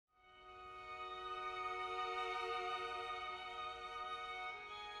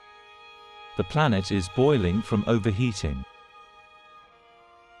The planet is boiling from overheating.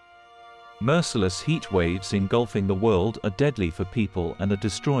 Merciless heat waves engulfing the world are deadly for people and are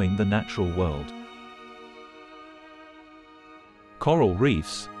destroying the natural world. Coral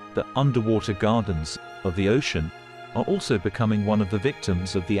reefs, the underwater gardens of the ocean, are also becoming one of the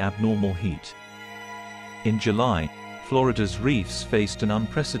victims of the abnormal heat. In July, Florida's reefs faced an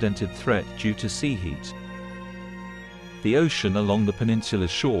unprecedented threat due to sea heat. The ocean along the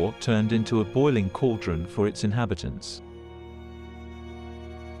peninsula's shore turned into a boiling cauldron for its inhabitants.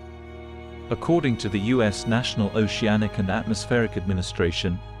 According to the U.S. National Oceanic and Atmospheric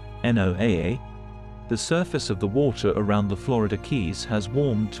Administration, NOAA, the surface of the water around the Florida Keys has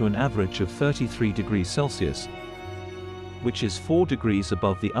warmed to an average of 33 degrees Celsius, which is 4 degrees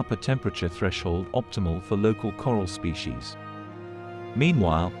above the upper temperature threshold optimal for local coral species.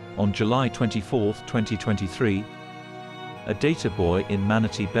 Meanwhile, on July 24, 2023, a data buoy in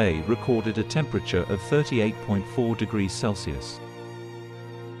Manatee Bay recorded a temperature of 38.4 degrees Celsius.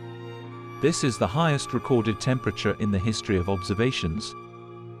 This is the highest recorded temperature in the history of observations.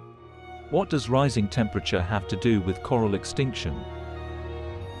 What does rising temperature have to do with coral extinction?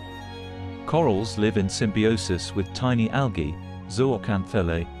 Corals live in symbiosis with tiny algae,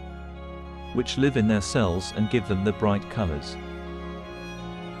 zooxanthellae, which live in their cells and give them the bright colors.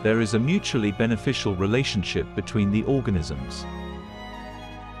 There is a mutually beneficial relationship between the organisms.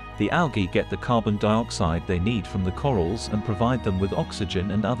 The algae get the carbon dioxide they need from the corals and provide them with oxygen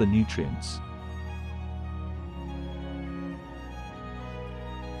and other nutrients.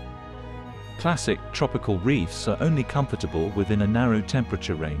 Classic tropical reefs are only comfortable within a narrow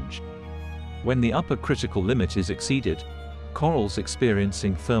temperature range. When the upper critical limit is exceeded, corals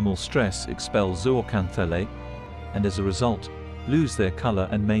experiencing thermal stress expel zooxanthellae, and as a result, lose their color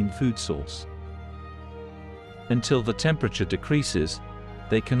and main food source. Until the temperature decreases,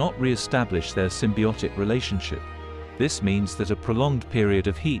 they cannot re-establish their symbiotic relationship. This means that a prolonged period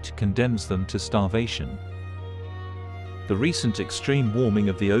of heat condemns them to starvation. The recent extreme warming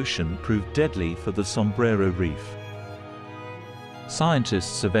of the ocean proved deadly for the Sombrero Reef.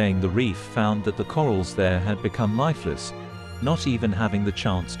 Scientists surveying the reef found that the corals there had become lifeless, not even having the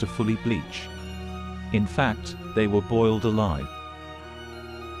chance to fully bleach. In fact, they were boiled alive.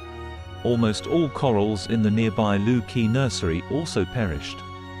 Almost all corals in the nearby Looe Key nursery also perished.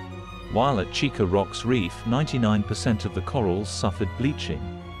 While at Chica Rocks Reef, 99% of the corals suffered bleaching.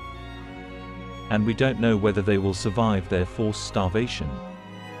 And we don't know whether they will survive their forced starvation.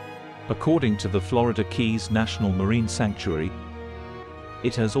 According to the Florida Keys National Marine Sanctuary,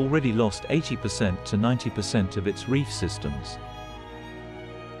 it has already lost 80% to 90% of its reef systems.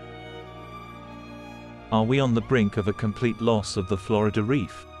 Are we on the brink of a complete loss of the Florida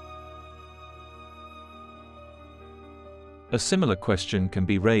Reef? A similar question can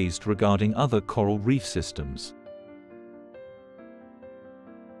be raised regarding other coral reef systems.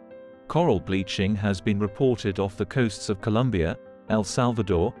 Coral bleaching has been reported off the coasts of Colombia, El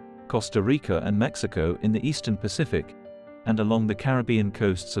Salvador, Costa Rica and Mexico in the eastern Pacific, and along the Caribbean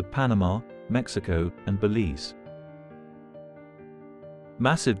coasts of Panama, Mexico, and Belize.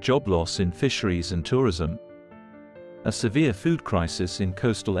 Massive job loss in fisheries and tourism, a severe food crisis in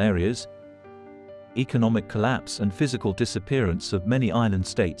coastal areas, economic collapse and physical disappearance of many island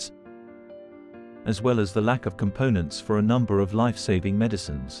states, as well as the lack of components for a number of life-saving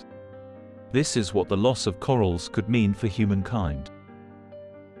medicines. This is what the loss of corals could mean for humankind.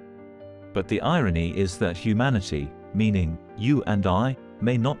 But the irony is that humanity, meaning you and I,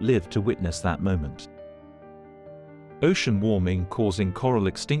 may not live to witness that moment. Ocean warming causing coral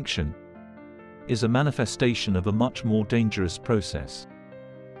extinction is a manifestation of a much more dangerous process.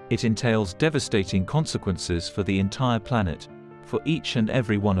 It entails devastating consequences for the entire planet, for each and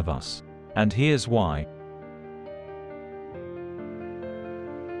every one of us. And here's why.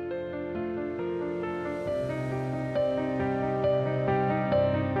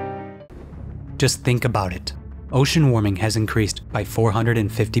 Just think about it. Ocean warming has increased by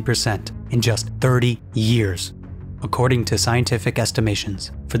 450% in just 30 years. According to scientific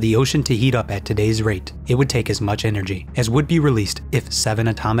estimations, for the ocean to heat up at today's rate, it would take as much energy as would be released if 7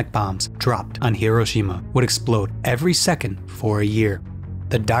 atomic bombs dropped on Hiroshima would explode every second for a year.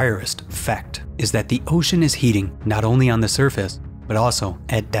 The direst fact is that the ocean is heating not only on the surface, but also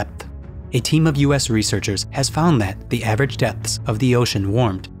at depth. A team of US researchers has found that the average depths of the ocean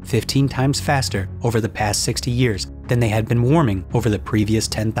warmed 15 times faster over the past 60 years than they had been warming over the previous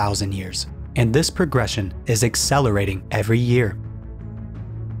 10,000 years. And this progression is accelerating every year.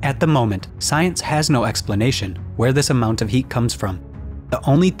 At the moment, science has no explanation where this amount of heat comes from. The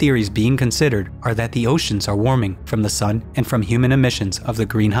only theories being considered are that the oceans are warming from the sun and from human emissions of the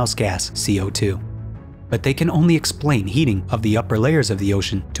greenhouse gas CO2. But they can only explain heating of the upper layers of the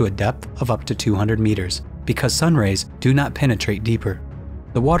ocean to a depth of up to 200 meters, because sun rays do not penetrate deeper.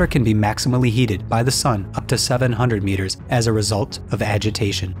 The water can be maximally heated by the sun up to 700 meters as a result of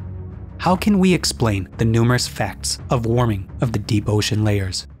agitation. How can we explain the numerous facts of warming of the deep ocean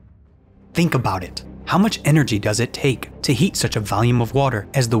layers? Think about it. How much energy does it take to heat such a volume of water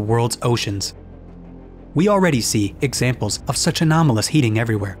as the world's oceans? We already see examples of such anomalous heating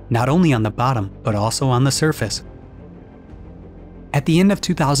everywhere, not only on the bottom, but also on the surface. At the end of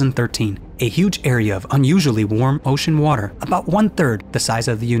 2013, a huge area of unusually warm ocean water, about 1/3 the size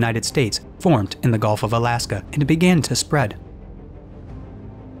of the United States, formed in the Gulf of Alaska and began to spread.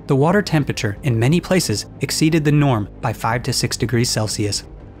 The water temperature in many places exceeded the norm by 5 to 6 degrees Celsius.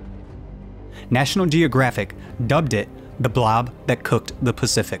 National Geographic dubbed it the blob that cooked the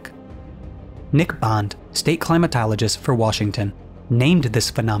Pacific. Nick Bond, state climatologist for Washington, named this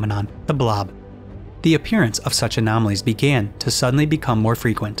phenomenon the blob. The appearance of such anomalies began to suddenly become more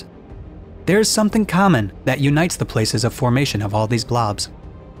frequent. There is something common that unites the places of formation of all these blobs.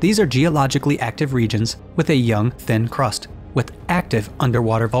 These are geologically active regions with a young, thin crust, with active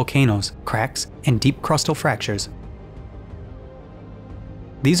underwater volcanoes, cracks, and deep crustal fractures.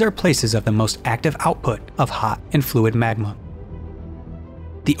 These are places of the most active output of hot and fluid magma.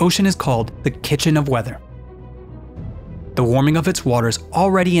 The ocean is called the kitchen of weather. The warming of its waters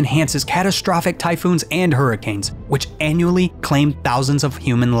already enhances catastrophic typhoons and hurricanes, which annually claim thousands of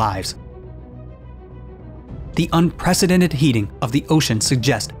human lives. The unprecedented heating of the ocean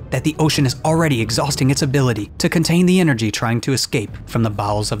suggests that the ocean is already exhausting its ability to contain the energy trying to escape from the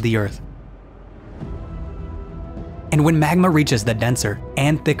bowels of the earth. And when magma reaches the denser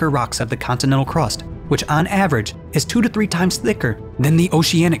and thicker rocks of the continental crust, which on average is 2 to 3 times thicker than the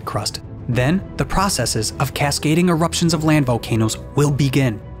oceanic crust, then the processes of cascading eruptions of land volcanoes will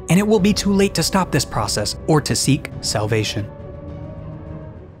begin, and it will be too late to stop this process or to seek salvation.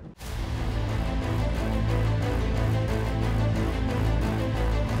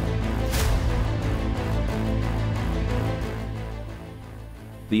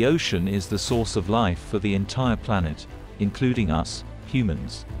 The ocean is the source of life for the entire planet, including us,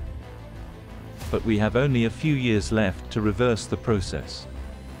 humans. But we have only a few years left to reverse the process.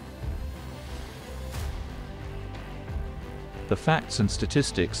 The facts and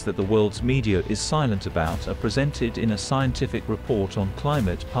statistics that the world's media is silent about are presented in a scientific report on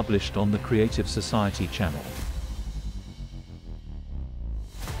climate published on the Creative Society channel.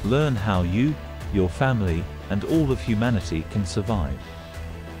 Learn how you, your family, and all of humanity can survive.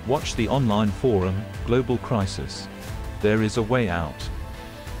 Watch the online forum, Global Crisis. There is a way out.